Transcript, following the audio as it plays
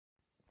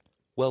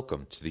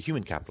Welcome to the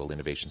Human Capital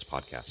Innovations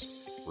Podcast.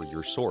 We're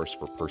your source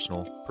for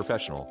personal,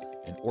 professional,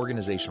 and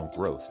organizational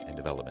growth and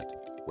development,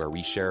 where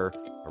we share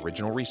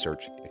original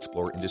research,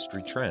 explore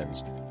industry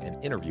trends,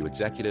 and interview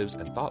executives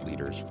and thought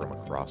leaders from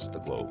across the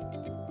globe.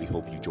 We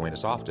hope you join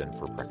us often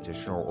for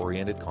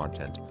practitioner-oriented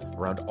content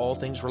around all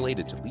things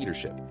related to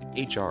leadership,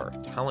 HR,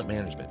 talent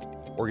management,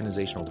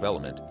 organizational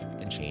development,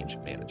 and change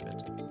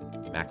management.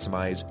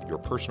 Maximize your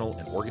personal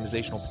and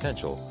organizational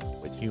potential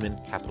with Human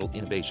Capital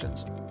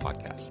Innovations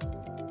Podcast.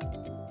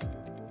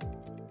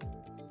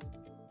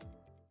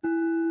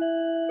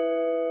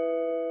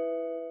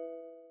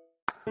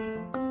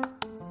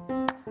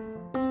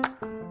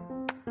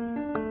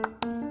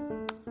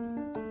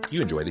 If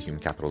you enjoy the Human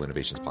Capital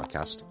Innovations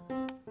Podcast,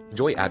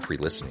 enjoy ad-free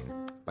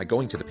listening by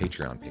going to the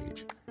Patreon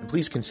page, and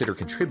please consider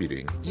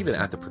contributing even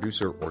at the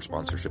producer or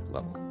sponsorship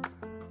level.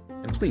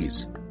 And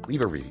please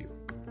leave a review.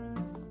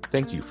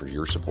 Thank you for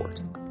your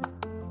support.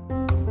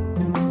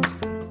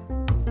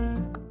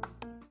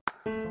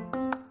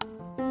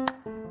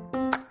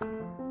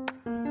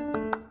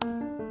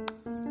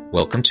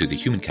 Welcome to the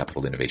Human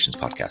Capital Innovations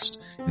Podcast.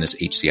 In this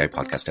HCI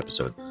podcast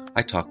episode,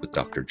 I talk with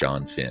Dr.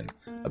 John Finn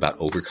about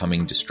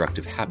overcoming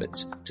destructive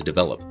habits to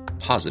develop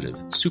positive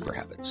super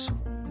habits.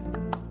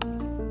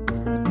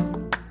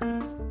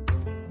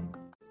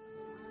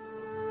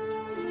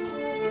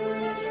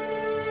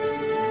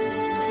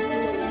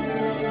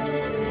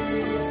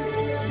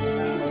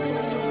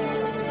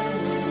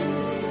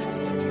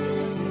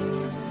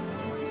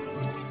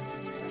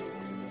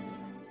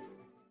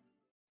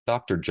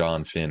 Dr.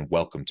 John Finn,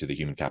 welcome to the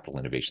Human Capital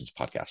Innovations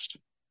Podcast.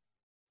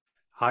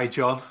 Hi,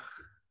 John.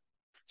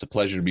 It's a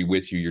pleasure to be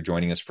with you. You're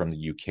joining us from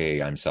the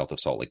UK. I'm south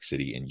of Salt Lake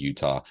City in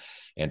Utah.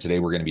 And today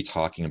we're going to be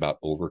talking about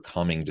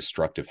overcoming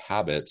destructive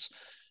habits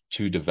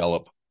to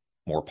develop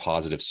more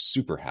positive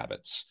super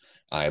habits.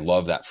 I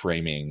love that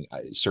framing.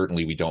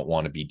 Certainly, we don't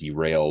want to be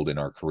derailed in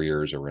our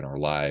careers or in our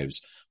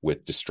lives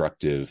with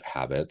destructive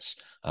habits,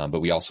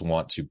 but we also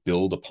want to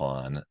build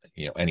upon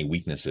any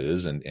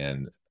weaknesses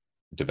and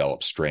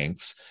develop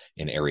strengths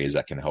in areas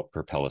that can help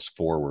propel us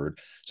forward.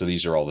 So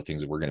these are all the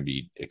things that we're going to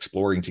be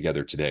exploring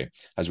together today.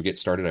 As we get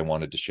started, I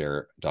wanted to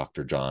share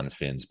Dr. John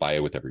Finn's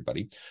bio with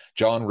everybody.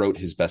 John wrote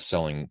his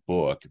best-selling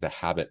book, The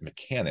Habit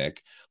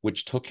Mechanic,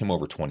 which took him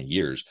over 20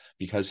 years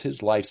because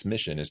his life's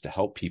mission is to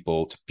help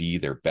people to be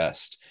their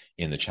best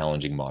in the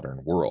challenging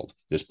modern world.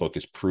 This book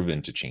is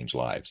proven to change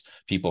lives.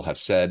 People have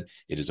said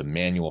it is a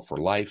manual for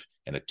life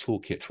and a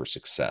toolkit for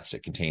success.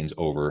 It contains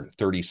over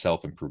 30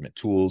 self-improvement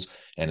tools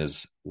and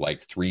is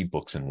like 3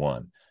 books in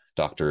one.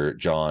 Dr.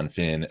 John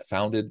Finn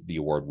founded the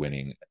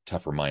award-winning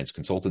Tougher Minds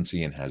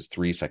Consultancy and has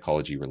 3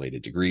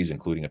 psychology-related degrees,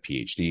 including a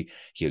PhD.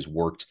 He has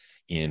worked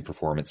in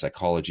performance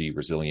psychology,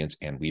 resilience,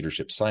 and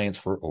leadership science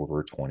for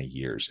over 20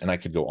 years. And I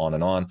could go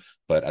on,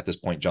 but at this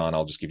point, John,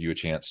 I'll just give you a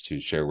chance to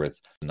share with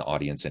the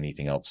audience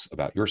anything else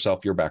about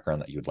yourself, your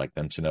background that you would like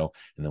them to know,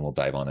 and then we'll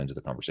dive on into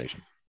the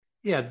conversation.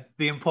 Yeah,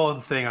 the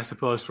important thing, I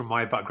suppose, from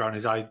my background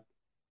is I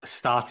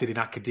started in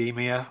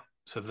academia.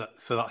 So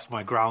that's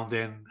my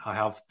grounding. I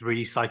have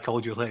 3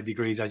 psychology-related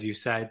degrees, as you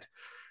said.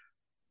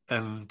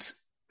 And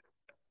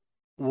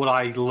what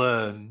I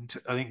learned,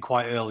 I think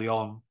quite early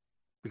on,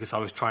 because I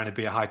was trying to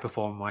be a high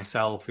performer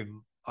myself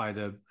in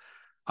either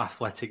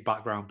athletic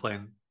background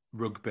playing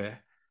rugby,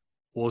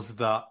 was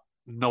that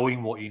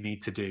knowing what you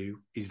need to do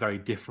is very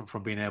different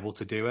from being able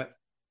to do it.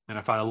 And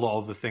I found a lot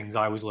of the things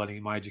I was learning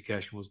in my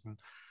education was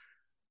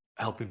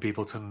helping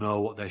people to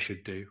know what they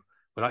should do.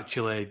 But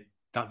actually,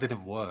 that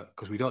didn't work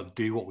because we don't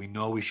do what we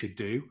know we should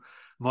do.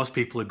 Most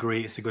people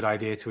agree it's a good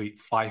idea to eat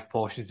 5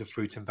 portions of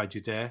fruit and veg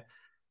a day.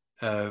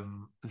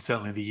 And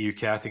certainly in the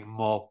UK, I think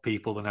more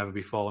people than ever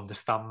before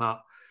understand that.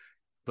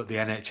 But the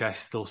NHS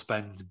still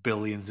spends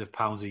billions of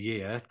pounds a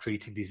year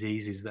treating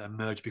diseases that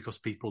emerge because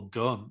people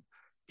don't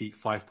eat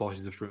 5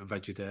 portions of fruit and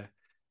veg a day.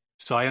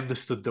 So I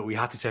understood that we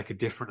had to take a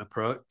different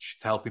approach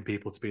to helping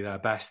people to be their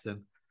best.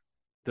 And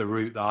the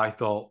route that I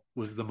thought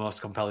was the most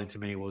compelling to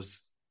me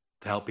was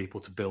to help people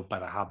to build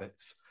better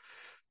habits.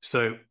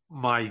 So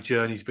my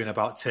journey's been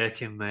about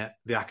taking the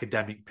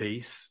academic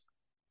piece,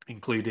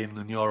 including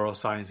the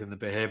neuroscience and the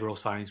behavioral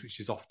science,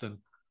 which is often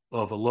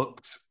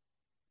overlooked,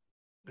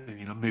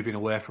 moving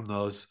away from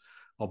those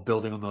or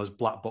building on those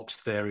black box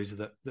theories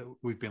that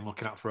we've been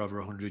looking at for over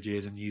 100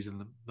 years and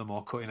using the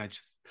more cutting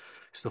edge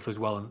stuff as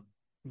well, and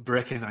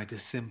breaking that into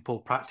simple,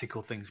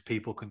 practical things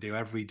people can do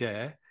every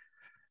day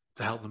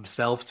to help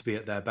themselves to be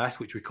at their best,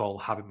 which we call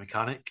habit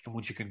mechanic. And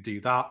once you can do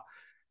that,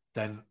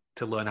 then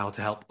to learn how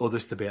to help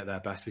others to be at their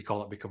best, we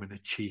call it becoming a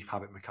chief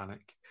habit mechanic.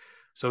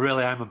 So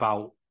really, I'm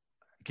about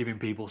giving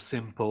people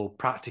simple,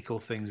 practical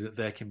things that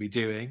they can be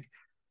doing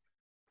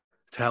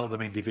to help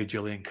them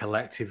individually and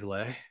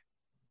collectively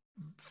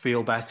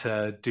feel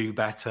better, do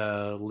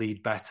better,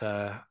 lead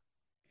better,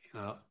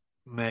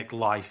 make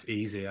life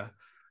easier.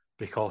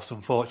 Because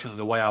unfortunately,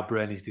 the way our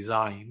brain is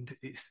designed,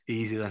 it's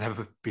easier than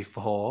ever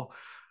before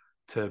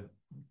to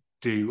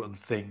do and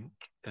think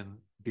and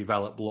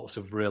develop lots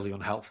of really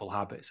unhelpful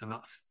habits. And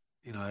that's,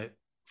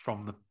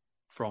 from the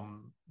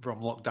from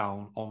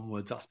lockdown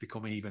onwards, that's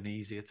become even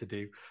easier to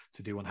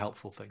do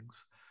unhelpful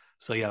things.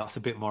 So yeah, that's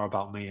a bit more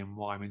about me and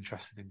what I'm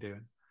interested in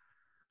doing.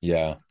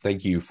 Yeah,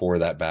 thank you for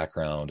that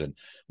background. And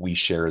we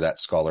share that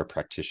scholar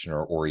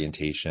practitioner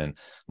orientation.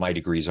 My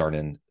degrees aren't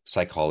in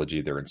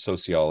psychology, they're in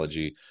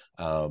sociology.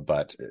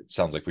 But it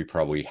sounds like we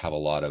probably have a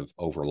lot of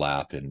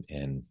overlap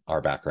in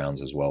our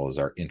backgrounds as well as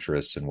our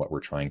interests and what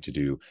we're trying to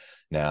do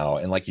now.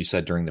 And like you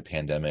said, during the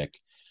pandemic,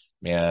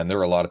 man, there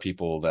were a lot of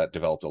people that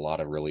developed a lot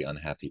of really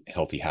unhealthy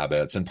healthy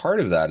habits. And part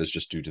of that is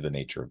just due to the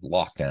nature of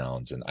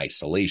lockdowns and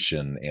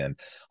isolation and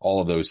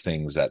all of those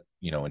things that,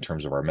 in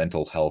terms of our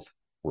mental health,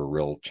 were a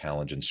real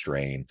challenge and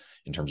strain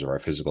in terms of our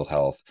physical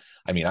health.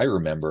 I mean, I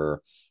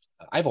remember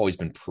I've always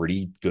been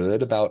pretty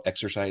good about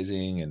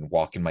exercising and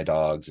walking my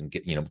dogs and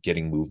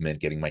getting movement,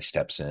 getting my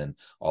steps in,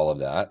 all of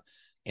that.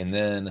 And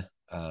then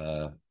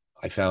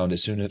I found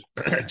as soon as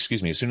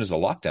excuse me, as soon as the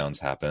lockdowns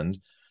happened,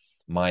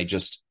 my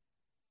just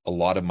a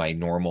lot of my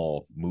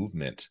normal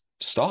movement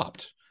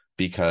stopped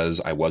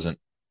because I wasn't,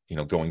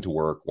 going to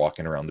work,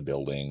 walking around the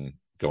building,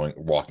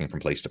 walking from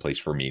place to place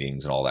for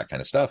meetings and all that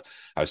kind of stuff.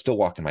 I was still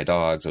walking my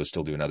dogs. I was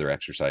still doing other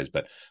exercise,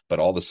 but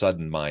all of a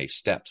sudden my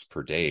steps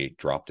per day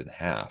dropped in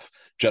half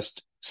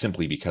just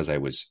simply because I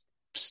was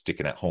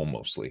sticking at home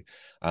mostly.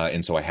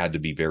 And so I had to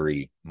be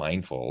very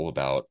mindful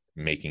about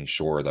making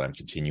sure that I'm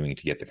continuing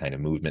to get the kind of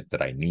movement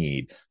that I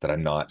need, that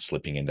I'm not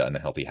slipping into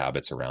unhealthy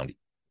habits around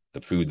the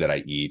food that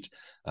I eat,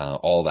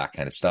 all that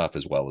kind of stuff,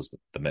 as well as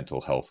the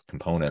mental health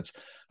components.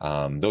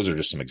 Those are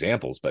just some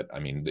examples, but I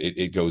mean,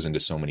 it goes into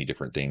so many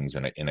different things.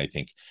 And I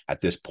think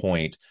at this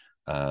point,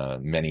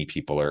 many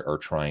people are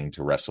trying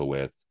to wrestle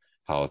with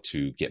how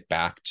to get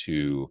back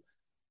to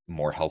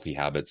more healthy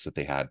habits that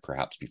they had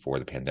perhaps before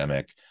the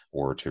pandemic,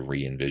 or to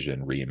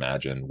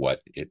reimagine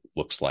what it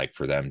looks like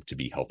for them to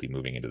be healthy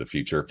moving into the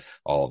future.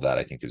 All of that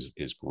I think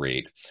is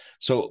great.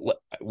 So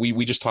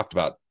we just talked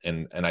about,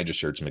 and I just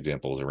shared some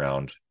examples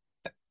around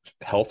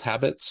health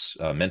habits,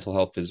 mental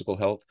health, physical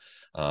health.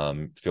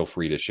 Feel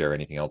free to share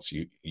anything else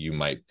you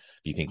might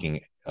be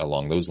thinking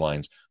along those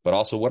lines. But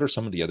also, what are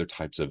some of the other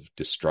types of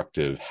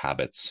destructive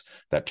habits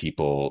that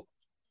people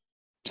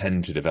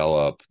tend to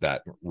develop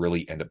that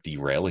really end up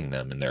derailing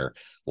them in their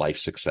life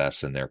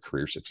success and their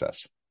career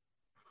success?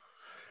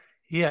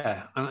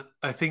 Yeah, and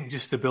I think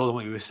just to build on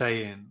what you were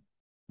saying,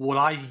 what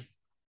I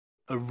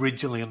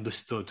originally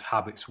understood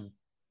habits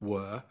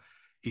were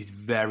is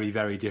very,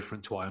 very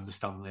different to what I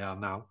understand they are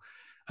now.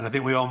 And I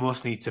think we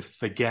almost need to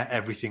forget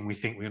everything we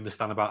think we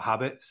understand about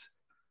habits,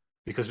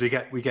 because we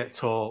get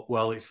taught,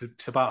 well,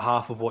 it's about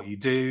half of what you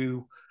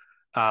do,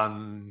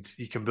 and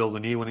you can build a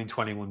new one in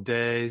 21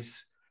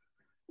 days.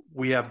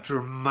 We have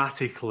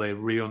dramatically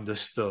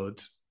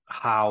re-understood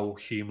how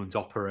humans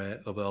operate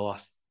over the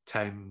last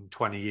 10,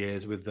 20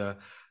 years with the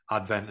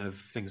advent of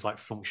things like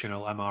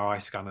functional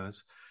MRI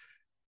scanners.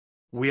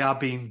 We are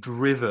being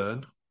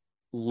driven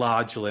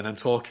largely, and I'm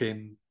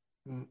talking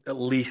at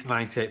least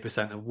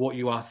 98% of what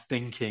you are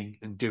thinking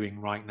and doing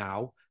right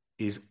now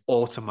is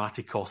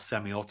automatic or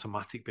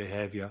semi-automatic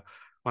behavior.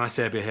 When I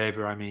say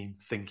behavior, I mean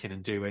thinking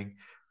and doing.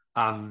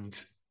 And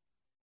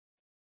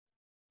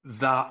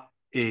that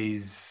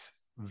is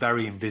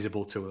very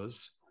invisible to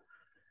us.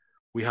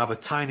 We have a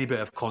tiny bit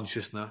of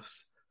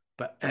consciousness,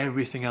 but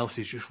everything else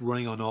is just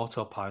running on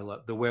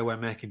autopilot. The way we're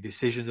making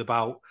decisions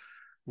about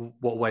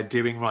what we're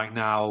doing right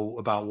now,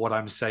 about what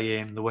I'm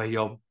saying, the way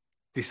you're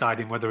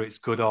deciding whether it's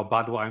good or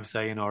bad what I'm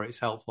saying, or it's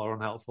helpful or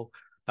unhelpful,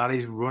 that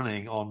is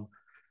running on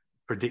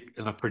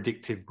a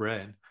predictive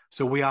brain.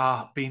 So we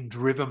are being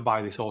driven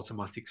by this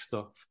automatic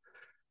stuff.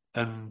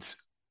 And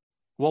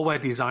what we're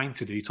designed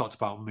to do, you talked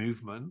about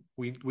movement,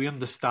 we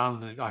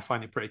understand, and I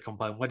find it pretty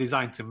compelling. We're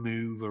designed to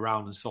move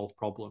around and solve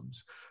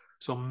problems.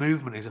 So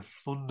movement is a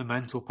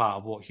fundamental part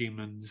of what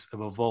humans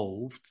have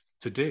evolved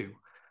to do.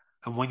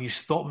 And when you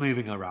stop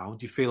moving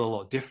around, you feel a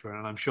lot different.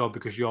 And I'm sure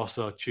because you're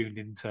so tuned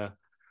into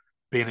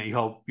being at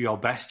your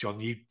best, John,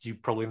 you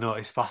probably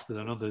notice faster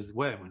than others.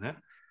 Wait a minute,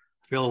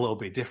 I feel a little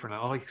bit different.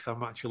 Oh, because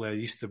I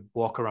used to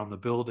walk around the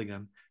building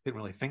and didn't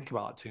really think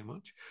about it too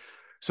much.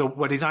 So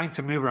we're designed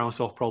to move around,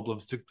 solve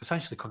problems, to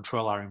essentially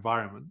control our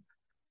environment.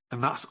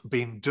 And that's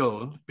being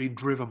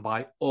driven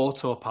by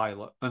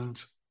autopilot. And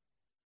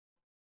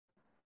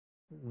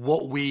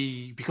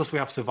because we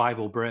have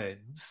survival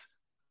brains,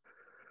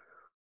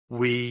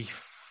 we,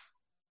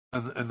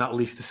 and that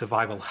leads to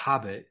survival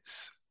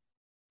habits.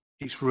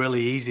 It's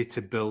really easy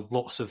to build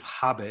lots of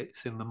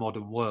habits in the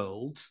modern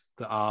world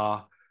that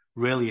are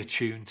really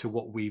attuned to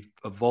what we've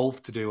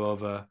evolved to do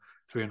over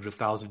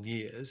 300,000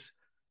 years,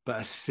 but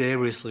are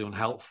seriously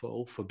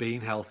unhelpful for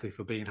being healthy,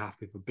 for being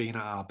happy, for being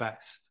at our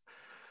best.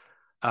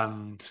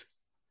 And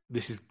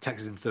this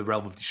takes us into the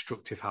realm of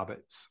destructive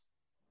habits.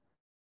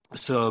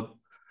 So,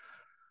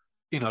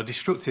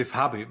 destructive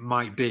habit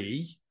might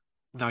be,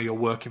 now you're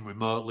working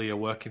remotely, you're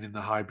working in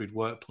the hybrid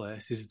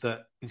workplace, is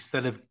that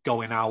instead of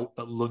going out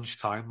at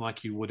lunchtime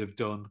like you would have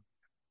done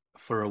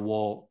for a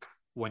walk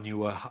when you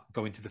were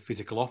going to the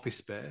physical office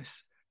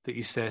space, that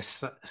you stay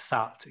sat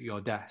at your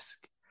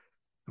desk.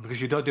 And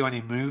because you don't do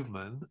any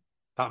movement,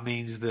 That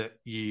means that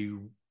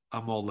you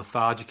are more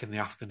lethargic in the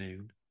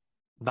afternoon.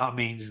 That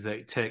means that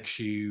it takes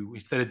you,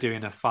 instead of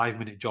doing a 5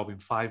 minute job in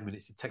 5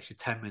 minutes, it takes you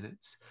 10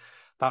 minutes.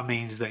 That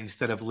means that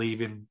instead of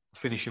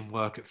finishing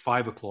work at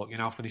 5 o'clock, you're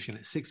now finishing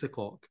at 6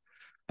 o'clock.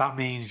 That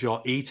means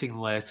you're eating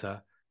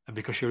later. And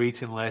because you're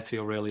eating later,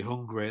 you're really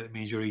hungry. It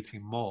means you're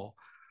eating more.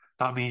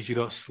 That means you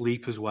don't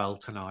sleep as well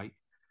tonight.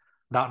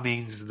 That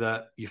means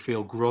that you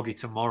feel groggy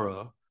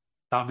tomorrow.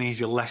 That means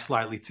you're less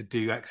likely to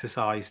do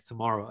exercise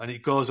tomorrow. And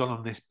it goes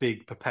on this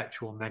big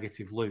perpetual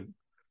negative loop.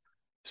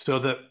 So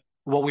that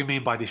what we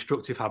mean by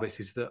destructive habits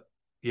is that,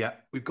 yeah,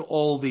 we've got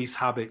all these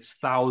habits,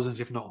 thousands,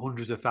 if not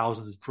hundreds of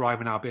thousands,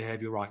 driving our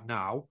behavior right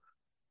now,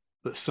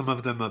 but some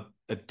of them are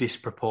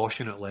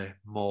disproportionately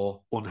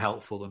more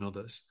unhelpful than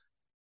others.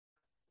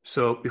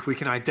 So if we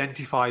can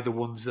identify the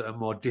ones that are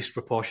more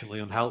disproportionately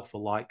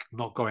unhelpful, like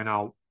not going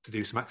out to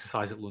do some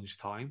exercise at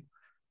lunchtime,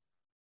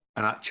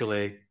 and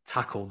actually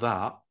tackle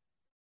that,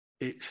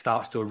 it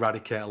starts to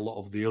eradicate a lot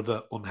of the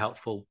other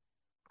unhelpful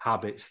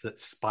habits that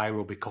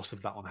spiral because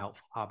of that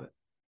unhelpful habit.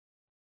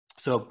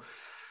 So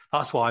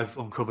that's what I've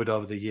uncovered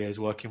over the years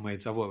I've worked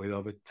with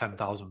over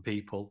 10,000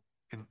 people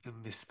in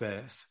this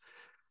space,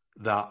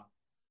 that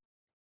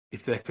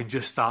if they can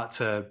just start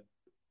to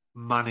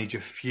manage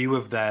a few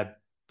of their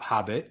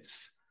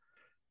habits,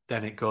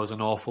 then it goes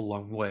an awful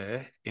long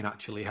way in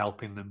actually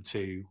helping them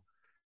to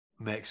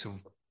make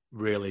some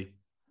really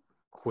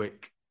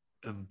quick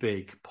and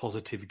big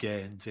positive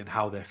gains in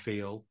how they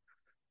feel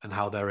and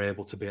how they're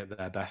able to be at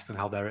their best and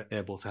how they're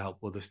able to help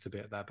others to be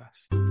at their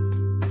best.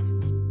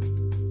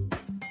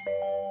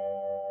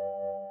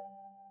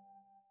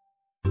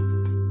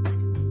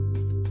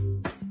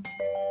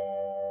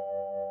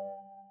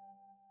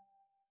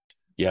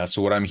 Yeah,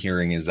 so what I'm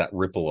hearing is that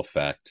ripple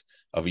effect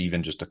of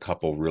even just a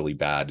couple really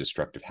bad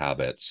destructive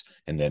habits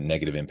and the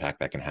negative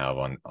impact that can have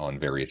on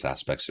various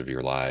aspects of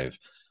your life.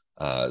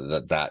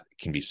 That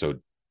can be so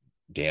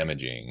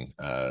damaging,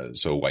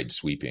 so wide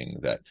sweeping,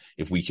 that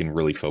if we can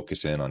really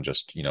focus in on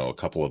just a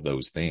couple of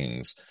those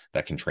things,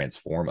 that can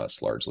transform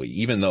us largely.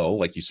 Even though,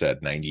 like you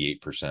said,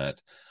 98%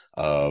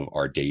 of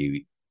our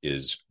day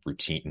is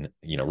routine,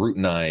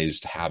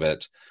 routinized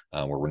habit,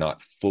 where we're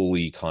not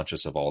fully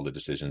conscious of all the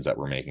decisions that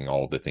we're making,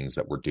 all the things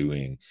that we're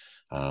doing.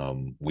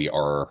 We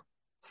are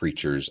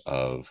creatures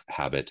of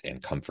habit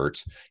and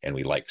comfort, and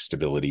we like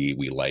stability.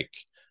 We like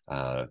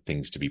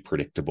things to be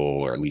predictable,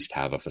 or at least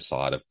have a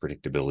facade of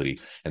predictability.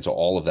 And so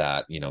all of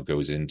that,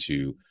 goes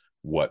into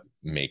what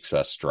makes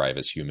us strive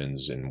as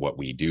humans and what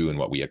we do and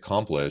what we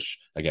accomplish.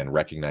 Again,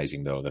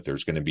 recognizing though that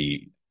there's going to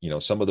be,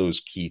 some of those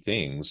key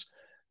things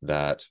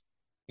that,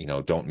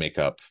 don't make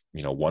up,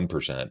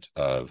 1%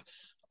 of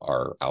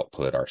our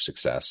output, our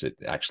success. It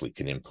actually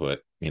can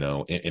impact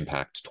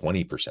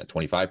 20%,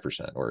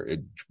 25%, or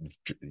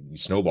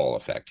snowball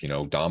effect,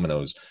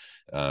 dominoes,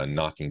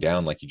 knocking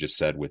down, like you just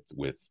said,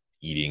 with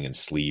eating and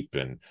sleep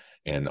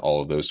and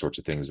all of those sorts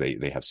of things.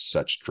 They have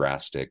such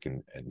drastic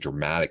and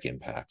dramatic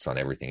impacts on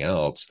everything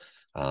else,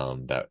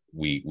 that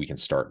we can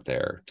start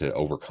there to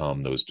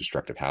overcome those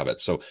destructive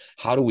habits. So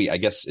how do we, I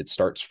guess it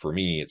starts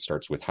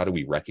with how do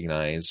we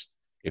recognize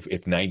if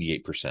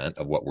 98%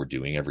 of what we're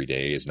doing every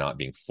day is not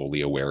being fully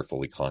aware,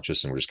 fully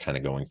conscious, and we're just kind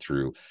of going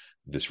through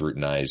this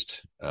routinized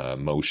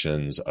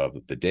motions of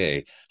the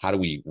day. How do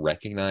we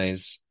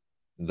recognize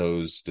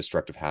those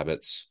destructive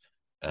habits,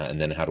 and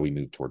then how do we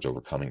move towards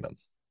overcoming them?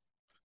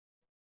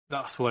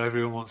 That's what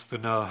everyone wants to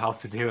know, how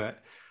to do it.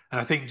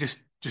 And I think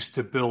just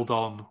to build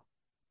on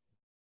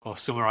or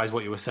summarize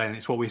what you were saying,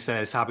 it's what we say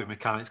as habit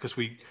mechanics, because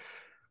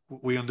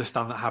we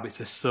understand that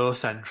habits are so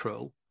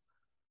central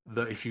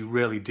that if you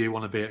really do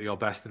want to be at your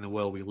best in the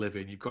world we live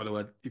in, you've got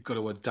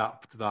to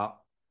adapt that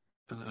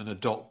and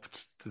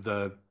adopt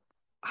the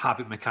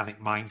habit mechanic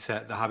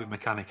mindset, the habit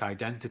mechanic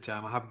identity.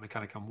 I'm a habit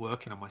mechanic. I'm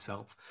working on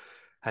myself.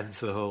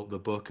 Hence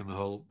the book and the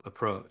whole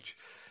approach.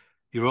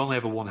 You're only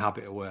ever one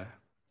habit away.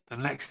 The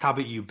next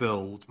habit you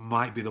build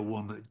might be the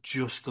one that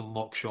just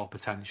unlocks your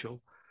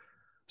potential.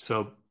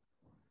 So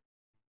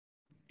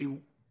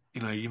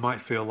you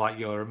might feel like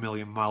you're a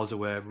million miles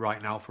away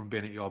right now from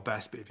being at your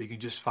best, but if you can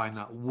just find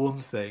that one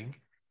thing,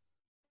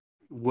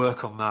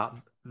 work on that,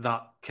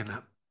 that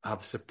can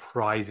have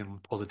surprising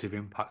positive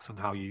impacts on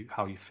how you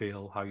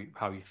feel, how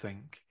you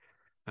think,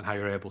 and how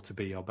you're able to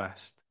be your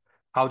best.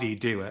 How do you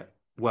do it?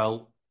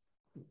 Well,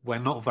 we're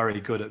not very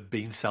good at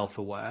being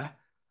self-aware,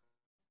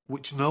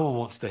 which no one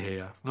wants to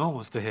hear. No one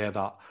wants to hear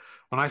that.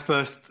 When I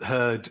first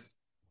heard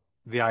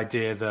the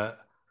idea that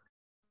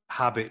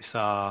habits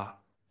are,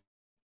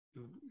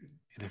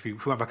 if we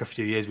went back a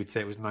few years, we'd say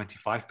it was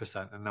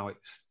 95%, and now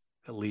it's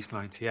at least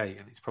 98,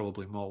 and it's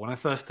probably more. When I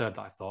first heard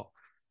that, I thought,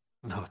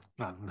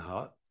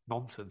 no,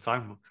 nonsense.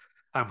 I'm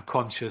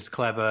conscious,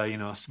 clever,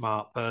 a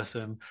smart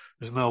person.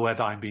 There's no way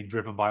that I'm being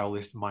driven by all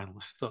this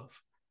mindless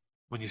stuff.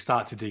 When you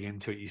start to dig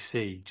into it, you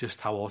see just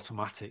how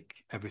automatic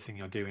everything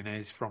you're doing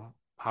is, from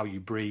how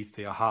you breathe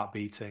to your heart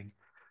beating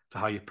to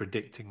how you're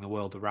predicting the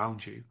world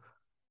around you.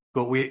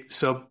 But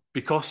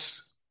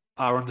because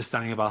our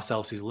understanding of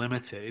ourselves is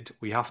limited,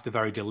 we have to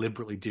very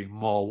deliberately do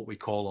more what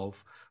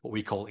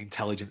we call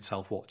intelligent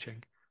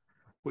self-watching,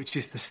 which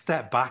is to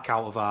step back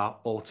out of our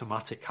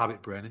automatic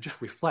habit brain and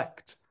just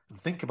reflect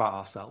and think about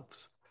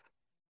ourselves.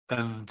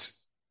 And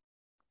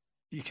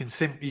you can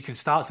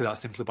start to that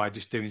simply by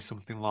just doing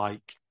something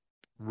like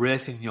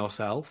rating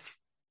yourself.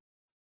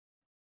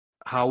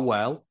 How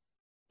well,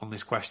 on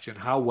this question,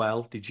 how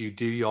well did you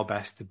do your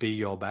best to be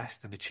your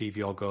best and achieve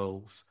your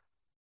goals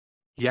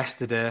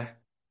yesterday?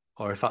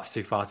 Or if that's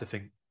too far to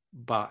think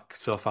back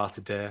so far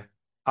today,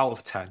 out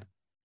of 10.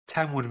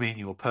 10 would mean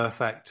you were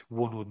perfect,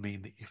 1 would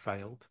mean that you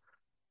failed.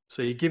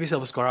 So you give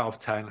yourself a score out of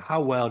 10.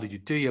 How well did you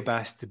do your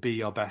best to be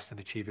your best and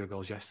achieve your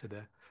goals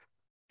yesterday?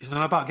 It's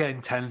not about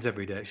getting 10s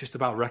every day. It's just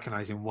about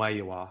recognizing where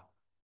you are.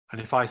 And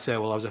if I say,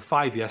 well, I was a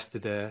 5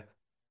 yesterday,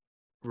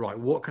 right,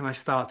 what can I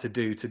start to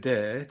do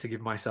today to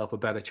give myself a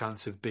better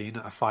chance of being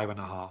at a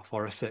 5.5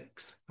 or a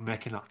 6 and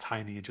making that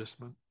tiny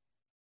adjustment?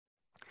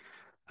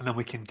 And then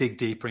we can dig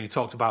deeper. And you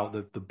talked about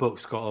the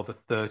book's got over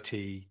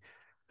 30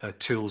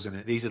 tools in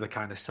it. These are the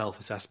kind of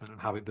self-assessment and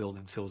habit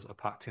building tools that are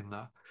packed in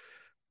there.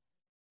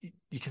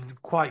 You can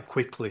quite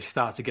quickly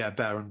start to get a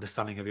better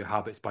understanding of your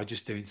habits by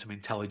just doing some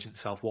intelligent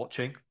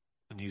self-watching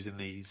and using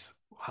these,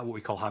 what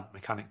we call habit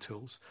mechanic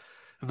tools.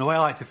 And the way I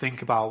like to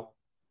think about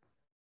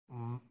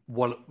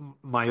what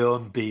my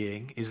own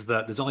being is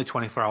that there's only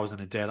 24 hours in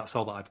a day. That's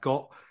all that I've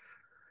got.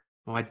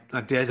 My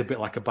day is a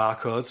bit like a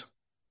barcode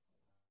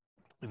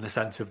in the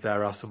sense of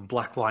there are some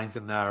black lines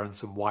in there and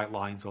some white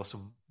lines or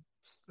some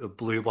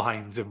blue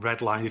lines and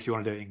red lines if you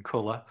want to do it in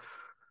color.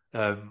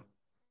 Um,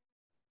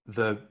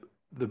 the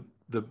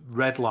the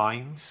red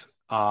lines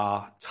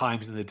are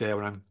times in the day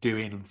when I'm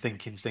doing and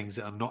thinking things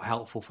that are not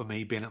helpful for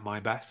me being at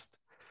my best.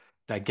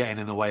 They're getting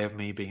in the way of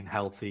me being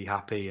healthy,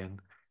 happy, and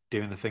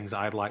doing the things that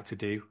I'd like to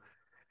do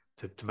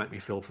to make me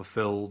feel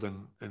fulfilled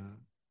and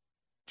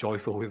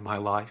joyful with my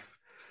life.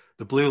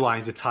 The blue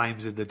lines are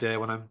times of the day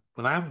when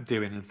I'm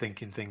doing and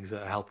thinking things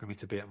that are helping me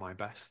to be at my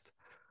best.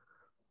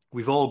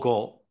 We've all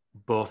got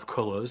both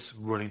colours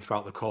running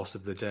throughout the course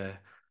of the day,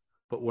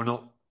 but we're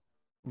not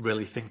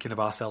really thinking of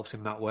ourselves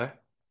in that way.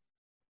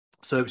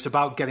 So it's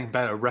about getting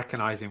better at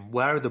recognizing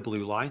where are the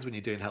blue lines when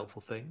you're doing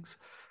helpful things,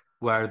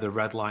 where are the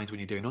red lines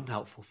when you're doing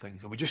unhelpful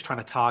things. And we're just trying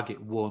to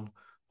target one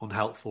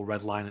unhelpful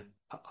red line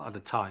at a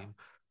time.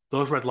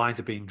 Those red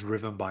lines are being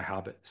driven by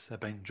habits. They're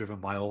being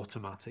driven by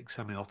automatic,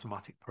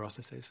 semi-automatic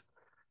processes.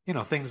 You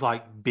know, things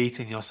like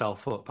beating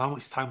yourself up. How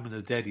much time in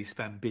the day do you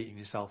spend beating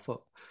yourself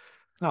up?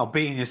 Now,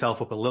 beating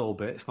yourself up a little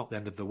bit, it's not the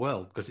end of the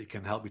world because it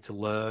can help you to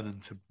learn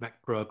and to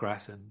make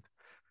progress and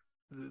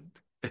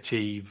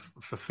achieve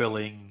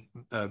fulfilling,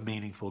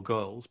 meaningful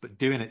goals. But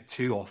doing it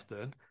too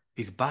often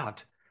is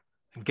bad.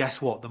 And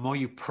guess what? The more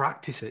you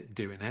practice it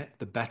doing it,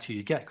 the better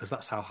you get because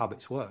that's how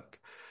habits work.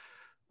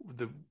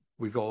 The,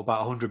 we've got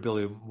about 100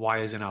 billion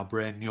wires in our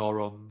brain,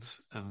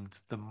 neurons, and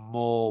the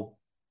more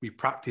we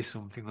practice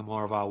something, the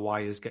more of our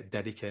wires get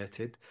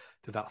dedicated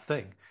to that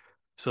thing.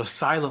 So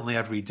silently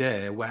every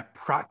day, we're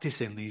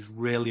practicing these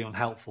really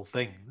unhelpful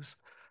things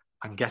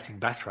and getting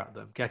better at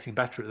them, getting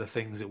better at the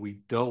things that we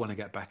don't want to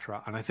get better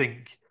at. And I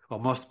think, well,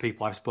 most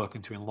people I've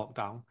spoken to in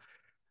lockdown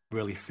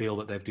really feel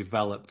that they've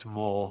developed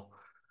more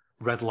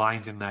red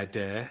lines in their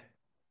day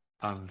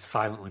and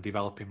silently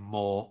developing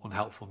more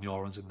unhelpful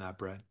neurons in their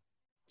brain.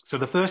 So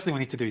the first thing we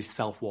need to do is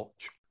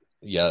self-watch.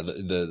 Yeah,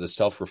 the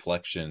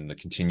self-reflection, the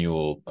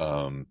continual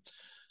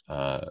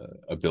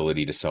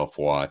ability to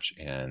self-watch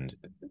and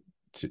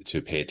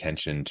to pay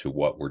attention to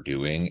what we're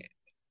doing.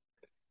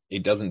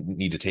 It doesn't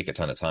need to take a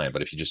ton of time,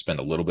 but if you just spend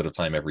a little bit of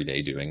time every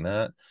day doing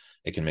that,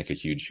 it can make a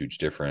huge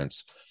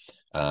difference.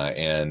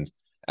 And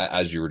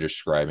as you were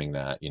describing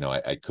that,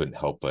 I couldn't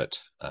help but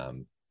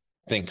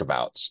think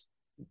about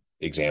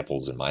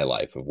examples in my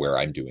life of where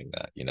I'm doing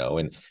that,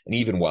 and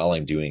even while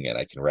I'm doing it,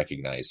 I can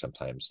recognize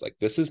sometimes like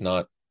this is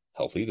not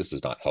healthy, this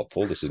is not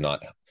helpful,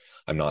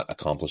 I'm not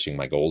accomplishing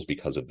my goals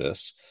because of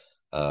this.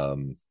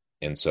 And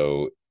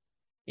so,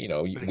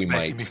 But we it's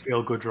making me might.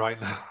 feel good right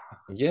now.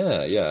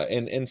 Yeah.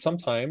 And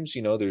sometimes,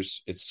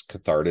 it's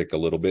cathartic a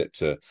little bit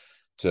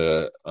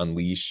to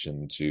unleash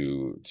and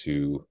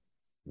to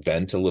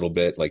vent a little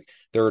bit. Like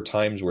there are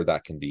times where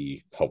that can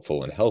be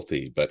helpful and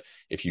healthy, but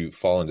if you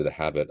fall into the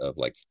habit of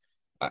like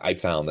I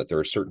found that there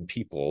are certain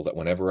people that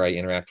whenever I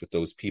interact with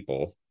those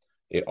people,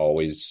 it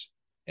always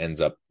ends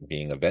up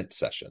being a vent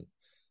session.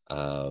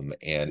 And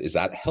is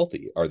that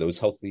healthy? Are those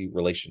healthy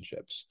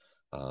relationships?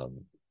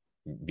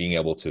 Being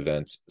able to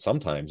vent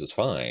sometimes is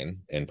fine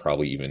and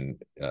probably even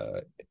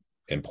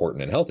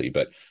important and healthy.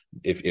 But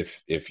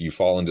if you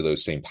fall into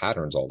those same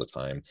patterns all the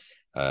time,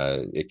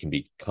 it can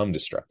become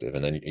destructive,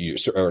 and then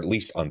or at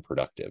least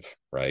unproductive,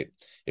 right?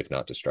 If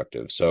not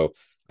destructive. So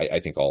I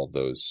think all of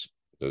those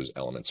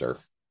elements are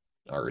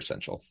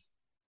essential.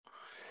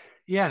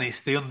 Yeah, and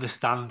it's the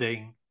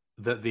understanding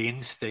that the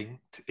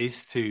instinct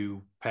is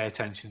to pay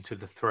attention to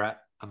the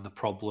threat and the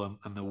problem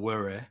and the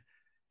worry. It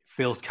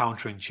feels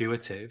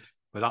counterintuitive,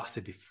 but that's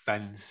the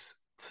defense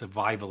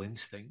survival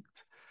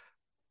instinct.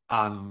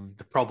 And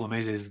the problem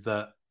is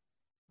that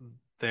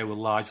they were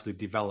largely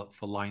developed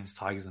for lions,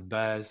 tigers, and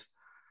bears,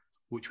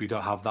 which we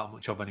don't have that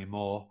much of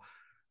anymore.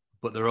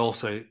 But they're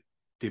also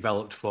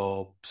developed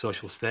for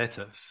social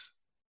status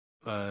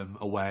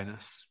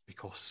awareness,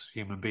 because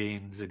human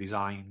beings are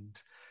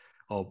designed,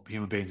 or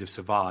human beings have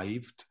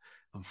survived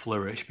and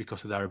flourished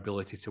because of their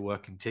ability to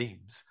work in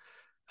teams.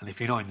 And if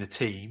you're not in the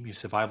team, your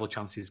survival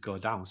chances go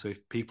down. So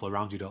if people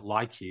around you don't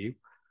like you,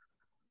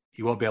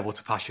 you won't be able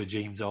to pass your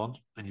genes on,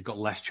 and you've got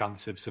less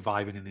chance of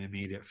surviving in the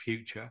immediate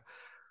future.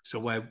 So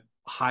we're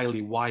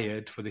highly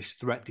wired for this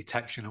threat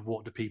detection of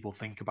what do people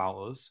think about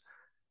us,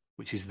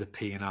 which is the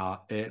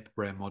P&R ape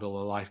brain model,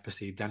 or life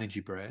perceived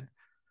energy brain.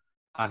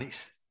 And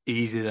it's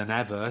easier than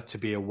ever to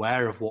be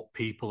aware of what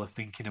people are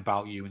thinking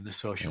about you in the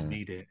social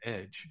media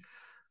age.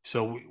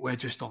 So we're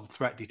just on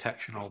threat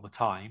detection all the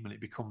time, and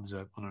it becomes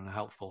an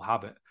unhelpful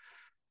habit.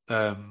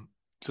 So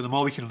the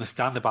more we can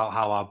understand about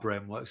how our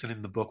brain works, and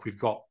in the book we've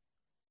got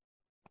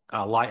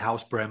our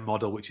lighthouse brain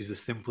model, which is the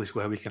simplest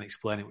way we can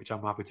explain it, which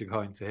I'm happy to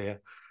go into here.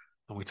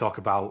 And we talk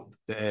about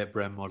the ape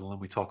brain model, and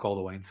we talk all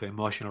the way into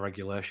emotional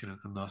regulation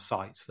and those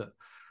sites that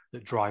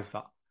drive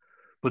that.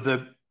 But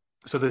the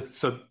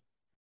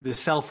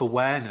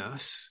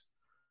self-awareness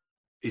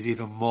is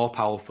even more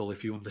powerful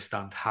if you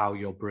understand how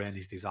your brain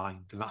is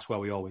designed. And that's where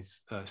we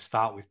always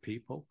start with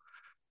people.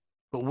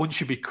 But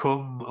once you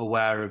become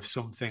aware of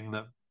something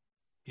that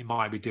you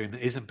might be doing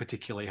that isn't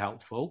particularly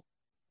helpful,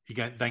 you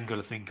then got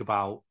to think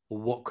about,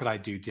 well, what could I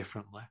do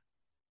differently?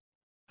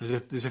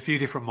 There's a few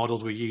different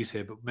models we use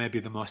here, but maybe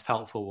the most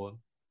helpful one,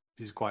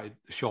 this is quite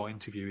a short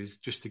interview, is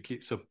just to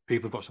keep so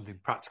people have got something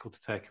practical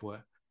to take away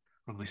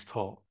from this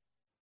talk,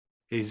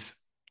 is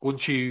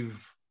once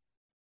you've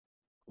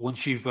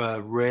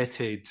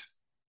rated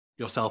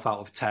yourself out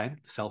of 10,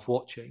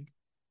 self-watching,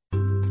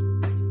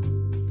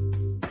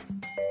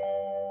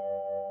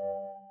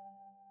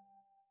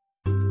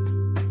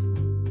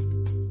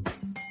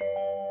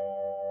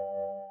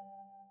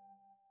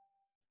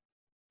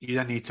 you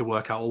then need to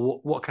work out, well,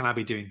 what can I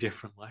be doing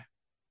differently?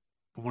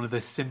 And one of the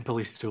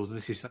simplest tools, and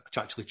this is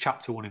actually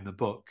chapter 1 in the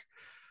book,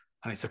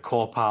 and it's a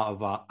core part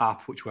of our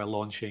app, which we're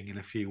launching in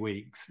a few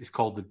weeks. It's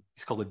called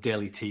the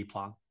Daily T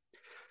Plan.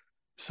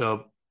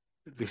 So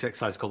this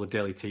exercise is called the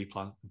Daily T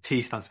Plan.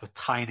 T stands for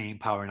tiny,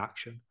 empowering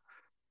action,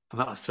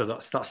 and that's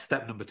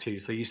step number 2.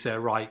 So you say,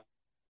 right,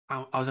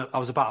 I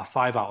was about a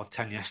 5 out of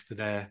 10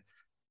 yesterday.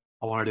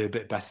 I want to do a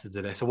bit better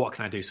today. So what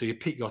can I do? So you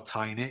pick your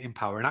tiny,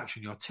 empowering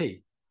action, your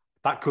T.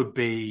 That could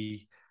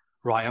be,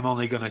 right, I'm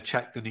only going to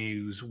check the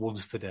news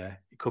once today.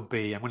 It could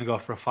be, I'm going to go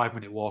for a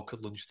 5-minute walk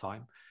at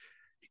lunchtime.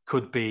 It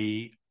could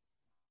be,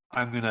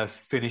 I'm going to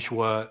finish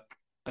work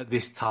at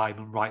this time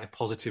and write a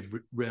positive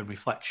written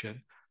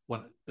reflection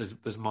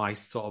as my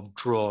sort of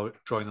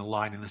drawing a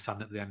line in the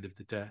sand at the end of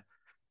the day.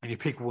 And you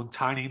pick one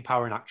tiny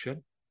empowering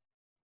action.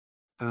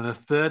 And then the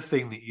third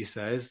thing that you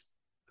say is,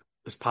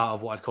 as part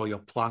of what I'd call your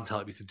plan to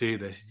help you to do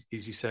this,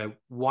 is you say,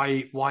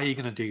 why are you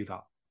going to do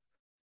that?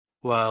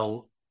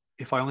 Well,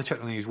 if I only check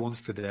the news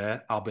once today,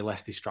 I'll be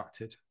less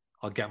distracted.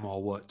 I'll get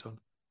more work done.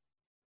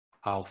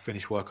 I'll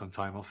finish work on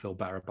time. I'll feel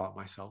better about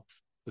myself.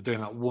 But doing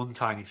that one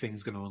tiny thing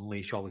is going to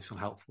unleash all this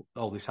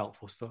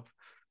helpful stuff.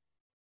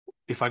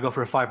 If I go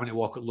for a 5-minute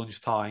walk at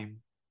lunchtime,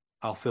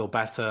 I'll feel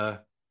better.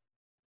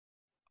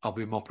 I'll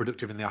be more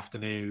productive in the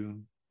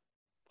afternoon.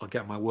 I'll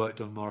get my work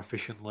done more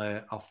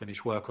efficiently. I'll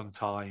finish work on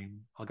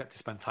time. I'll get to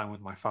spend time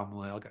with my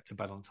family. I'll get to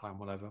bed on time,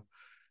 whatever.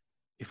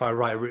 If I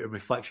write a written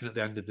reflection at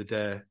the end of the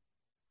day,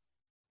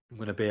 I'm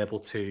going to be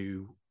able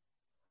to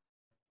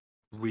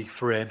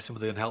reframe some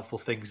of the unhelpful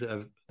things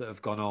that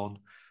have gone on,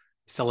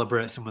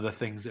 celebrate some of the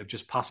things that have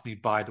just passed me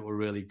by that were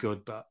really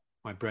good, but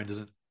my brain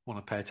doesn't want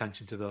to pay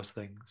attention to those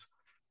things.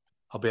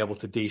 I'll be able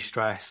to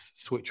de-stress,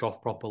 switch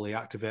off properly,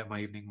 activate my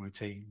evening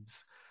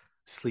routines,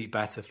 sleep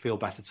better, feel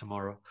better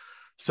tomorrow.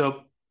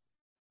 So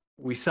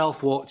we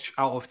self-watch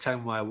out of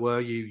 10, where were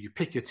you? You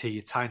pick your T,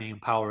 your tiny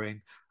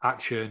empowering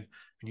action,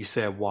 and you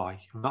say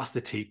why. And that's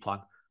the T plan.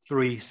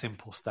 3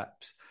 simple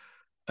steps.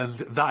 And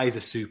that is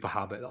a super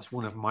habit. That's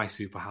one of my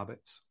super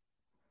habits.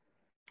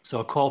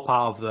 So a core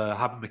part of the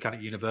Habit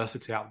Mechanic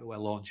University app that we're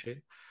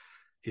launching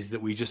is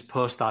that we just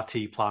post our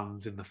T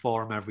plans in the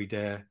forum every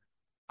day,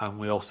 and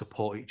we all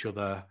support each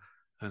other,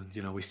 and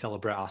we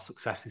celebrate our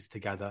successes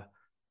together.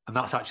 And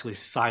that's actually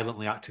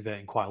silently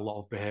activating quite a lot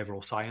of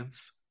behavioral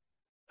science,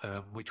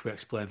 which we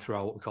explain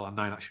through what we call our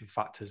 9 action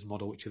factors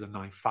model, which are the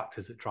 9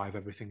 factors that drive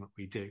everything that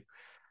we do.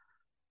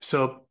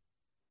 So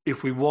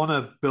if we want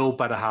to build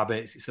better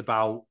habits, it's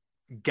about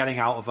getting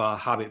out of our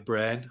habit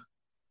brain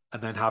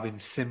and then having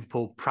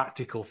simple,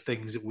 practical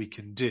things that we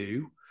can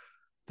do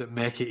that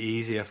make it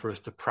easier for us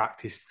to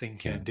practice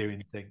thinking and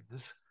doing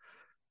things.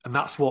 And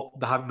that's what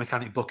the Habit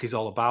Mechanic book is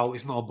all about.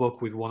 It's not a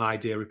book with one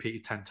idea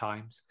repeated 10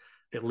 times.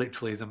 It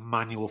literally is a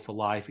manual for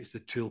life. It's the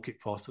toolkit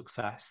for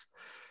success.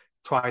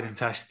 Tried and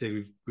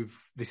tested.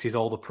 This is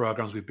all the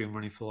programs we've been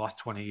running for the last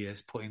 20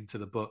 years put into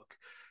the book.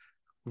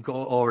 We've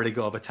already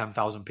got over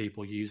 10,000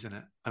 people using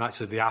it. And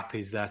actually the app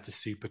is there to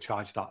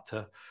supercharge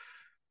that,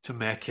 to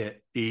make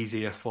it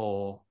even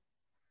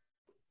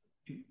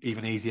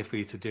easier for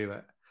you to do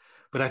it.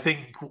 But I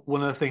think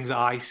one of the things that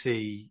I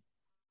see,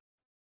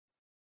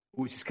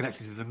 which is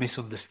connected to the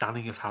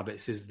misunderstanding of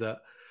habits, is that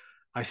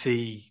I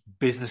see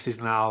businesses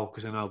now,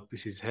 because I know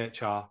this is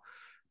HR,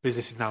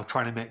 businesses now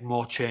trying to make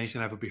more change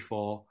than ever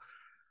before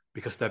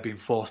because they're being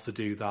forced to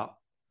do that.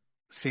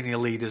 Senior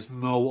leaders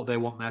know what they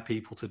want their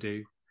people to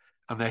do,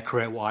 and they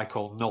create what I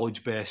call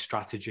knowledge-based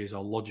strategies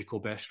or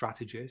logical-based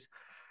strategies.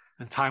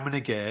 And time and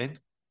again,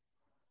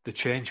 the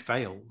change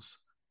fails,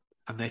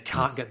 and they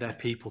can't get their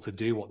people to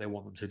do what they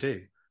want them to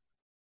do.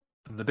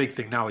 And the big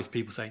thing now is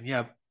people saying,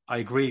 yeah, I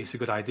agree it's a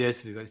good idea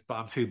to do this, but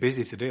I'm too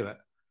busy to do it.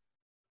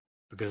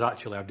 Because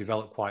actually I've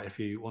developed quite a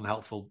few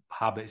unhelpful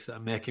habits that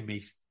are making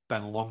me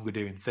spend longer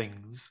doing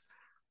things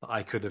that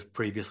I could have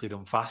previously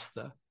done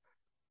faster.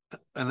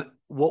 And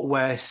what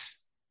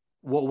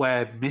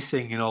we're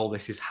missing in all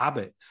this is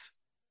habits.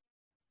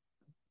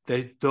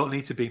 They don't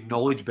need to be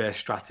knowledge-based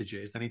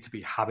strategies. They need to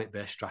be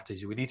habit-based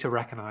strategies. We need to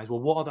recognize, well,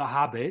 what are the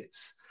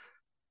habits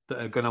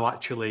that are going to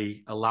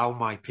actually allow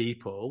my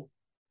people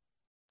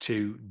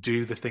to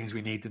do the things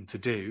we need them to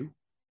do,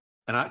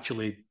 and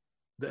actually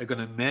that are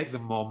going to make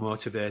them more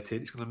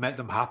motivated. It's going to make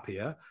them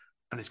happier,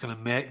 and it's going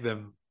to make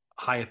them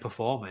higher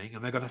performing,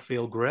 and they're going to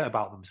feel great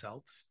about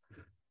themselves.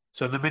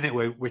 So in the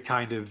minute we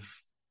kind of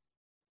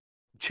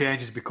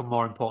change has become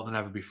more important than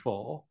ever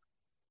before,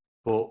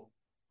 but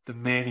the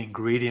main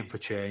ingredient for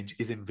change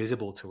is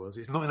invisible to us.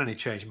 It's not in any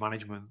change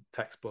management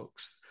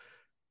textbooks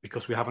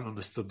because we haven't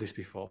understood this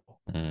before.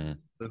 Mm.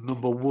 The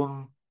number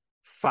one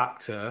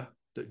factor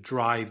that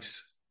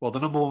drives, well, the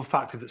number one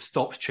factor that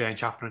stops change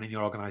happening in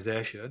your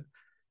organization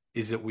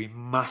is that we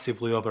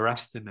massively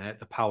overestimate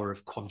the power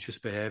of conscious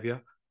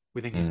behavior.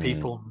 We think if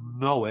people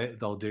know it,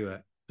 they'll do it.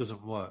 It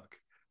doesn't work.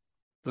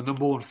 The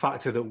number one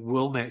factor that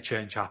will make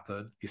change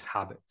happen is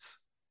habits.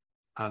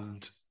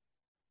 And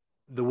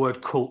the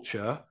word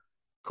culture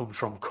comes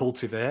from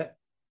cultivate.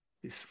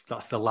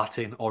 That's the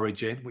Latin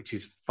origin, which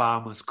is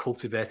farmers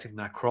cultivating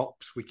their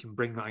crops. We can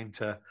bring that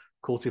into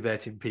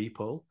cultivating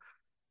people.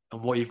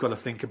 And what you've got to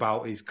think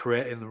about is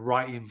creating the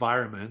right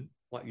environment,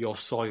 like your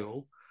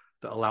soil,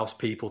 that allows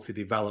people to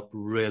develop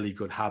really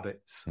good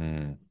habits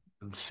and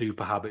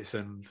super habits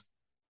and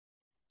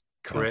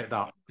create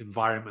that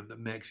environment that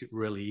makes it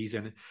really easy.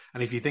 And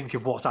if you think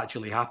of what's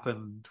actually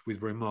happened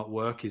with remote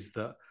work, is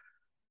that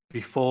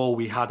before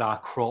we had our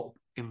crop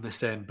in the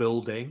same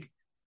building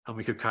and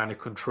we could kind of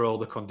control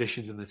the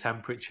conditions and the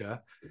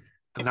temperature.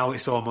 And now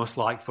it's almost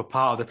like for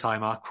part of the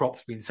time, our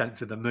crop's been sent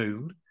to the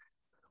moon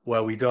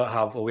where we don't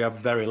have, or we have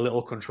very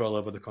little control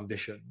over the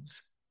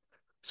conditions.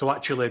 So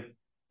actually,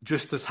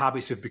 just as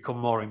habits have become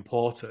more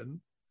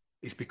important,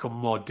 it's become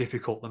more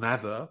difficult than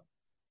ever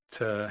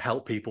to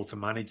help people to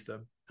manage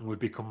them. And we've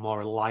become more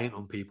reliant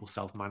on people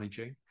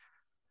self-managing.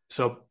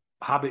 So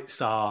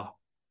habits are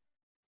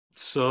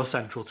so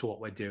central to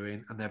what we're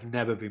doing, and they've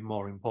never been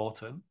more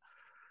important.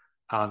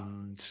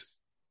 And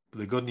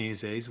the good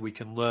news is we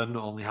can learn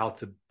not only how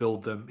to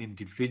build them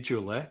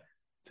individually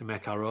to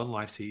make our own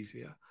lives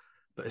easier,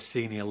 but as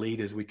senior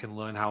leaders, we can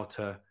learn how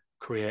to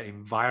create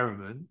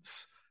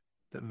environments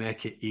that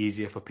make it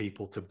easier for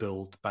people to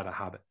build better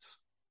habits.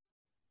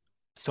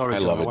 Sorry, I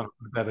John, love I it. went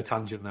on a bit of a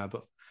tangent there,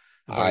 but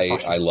I'm very I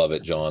passionate. love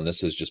it, John.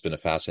 This has just been a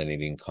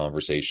fascinating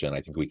conversation.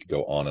 I think we could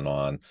go on and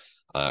on.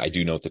 I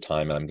do note the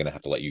time, and I'm going to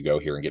have to let you go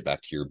here and get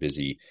back to your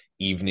busy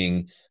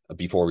evening.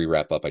 Before we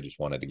wrap up, I just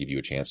wanted to give you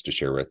a chance to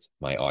share with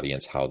my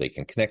audience how they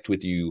can connect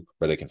with you,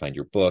 where they can find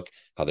your book,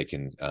 how they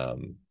can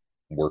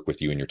work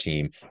with you and your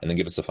team, and then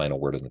give us the final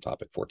word on the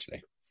topic for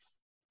today.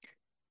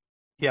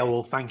 Yeah,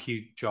 well, thank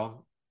you,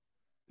 John.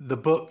 The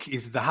book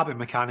is The Habit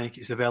Mechanic.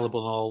 It's available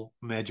in all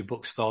major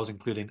bookstores,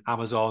 including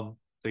Amazon.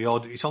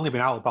 It's only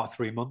been out about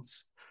 3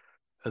 months.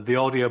 The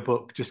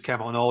audiobook just came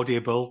out on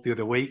Audible the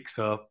other week,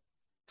 so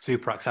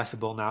super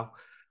accessible now.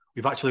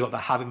 We've actually got the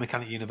Habit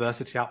Mechanic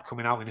University app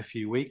coming out in a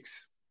few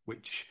weeks,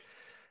 which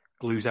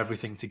glues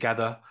everything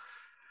together.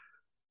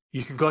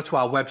 You can go to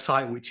our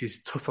website, which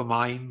is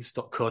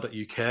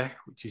tougherminds.co.uk,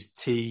 which is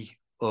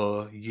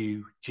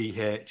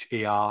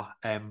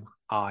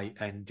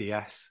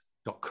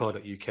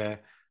tougherminds.co.uk.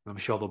 I'm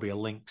sure there'll be a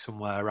link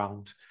somewhere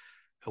around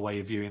a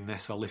way of viewing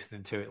this or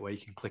listening to it where you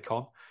can click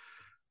on.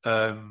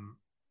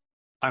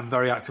 I'm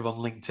very active on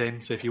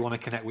LinkedIn, so if you want to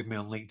connect with me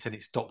on LinkedIn,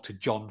 it's Dr.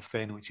 John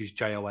Finn, which is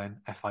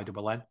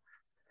JonFinn.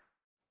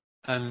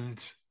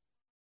 And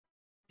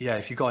yeah,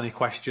 if you've got any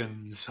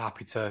questions,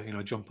 happy to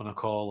jump on a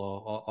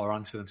call or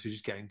answer them. So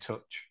just get in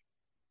touch.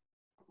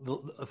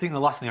 I think the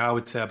last thing I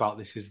would say about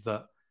this is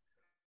that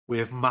we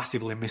have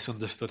massively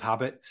misunderstood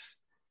habits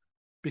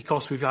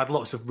because we've had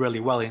lots of really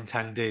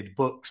well-intended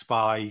books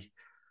by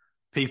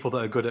people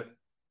that are good at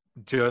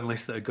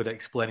journalists that are good at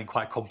explaining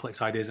quite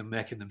complex ideas and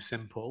making them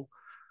simple.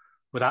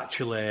 But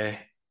actually,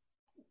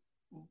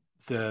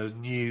 the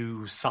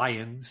new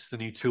science, the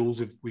new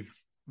tools we've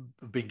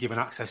been given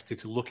access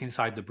to look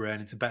inside the brain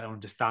and to better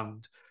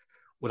understand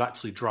what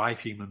actually drive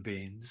human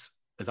beings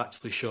has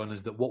actually shown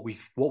us that what we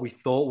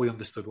thought we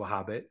understood were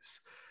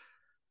habits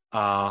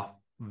are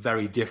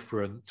very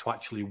different to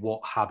actually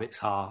what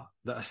habits are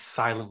that are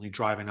silently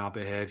driving our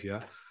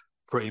behavior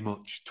pretty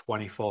much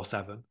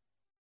 24/7.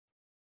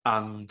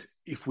 And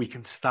if we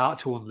can start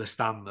to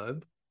understand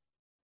them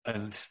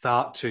and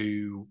start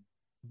to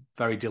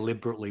very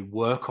deliberately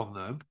work on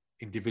them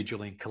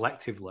individually and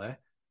collectively,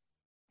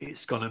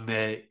 it's going to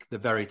make the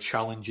very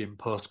challenging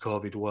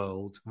post-COVID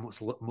world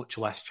much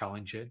less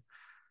challenging.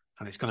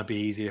 And it's going to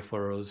be easier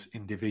for us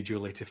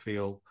individually to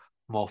feel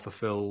more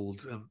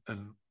fulfilled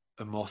and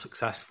more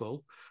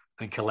successful,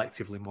 and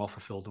collectively more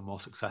fulfilled and more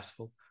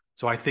successful.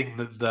 So I think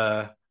that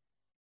the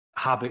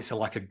habits are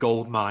like a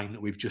gold mine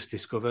that we've just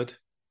discovered,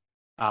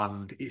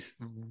 and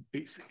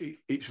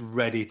it's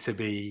ready to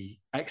be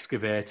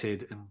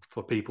excavated and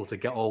for people to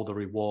get all the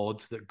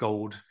rewards that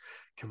gold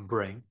can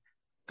bring.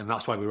 And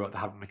that's why we wrote the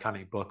Habit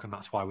Mechanic book, and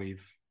that's why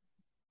we've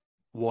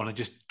want to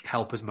just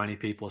help as many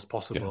people as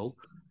possible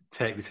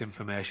take this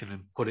information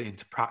and put it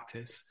into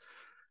practice,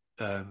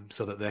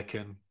 so that they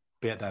can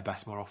be at their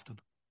best more often.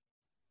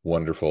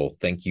 Wonderful.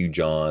 Thank you,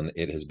 John.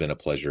 It has been a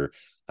pleasure.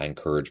 I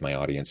encourage my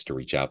audience to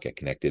reach out, get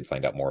connected,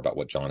 find out more about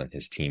what John and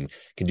his team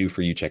can do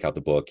for you. Check out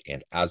the book.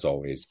 And as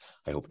always,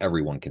 I hope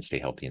everyone can stay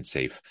healthy and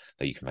safe,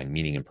 that you can find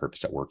meaning and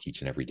purpose at work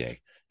each and every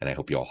day. And I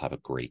hope you all have a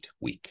great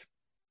week.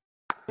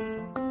 Do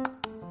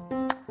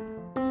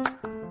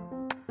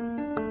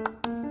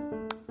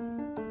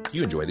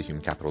you enjoy the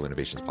Human Capital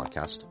Innovations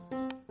podcast?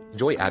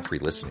 Enjoy ad-free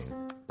listening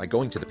by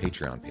going to the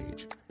Patreon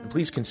page, and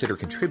please consider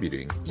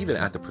contributing even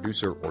at the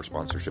producer or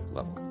sponsorship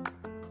level.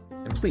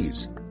 And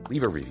please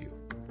leave a review.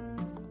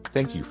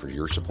 Thank you for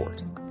your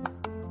support.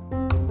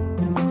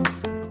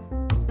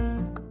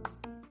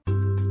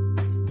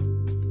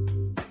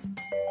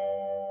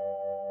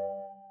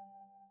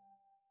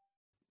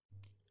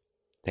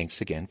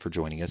 Thanks again for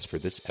joining us for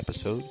this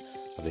episode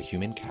of the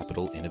Human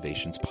Capital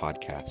Innovations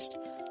podcast.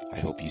 I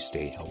hope you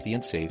stay healthy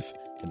and safe,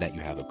 and that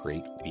you have a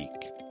great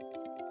week.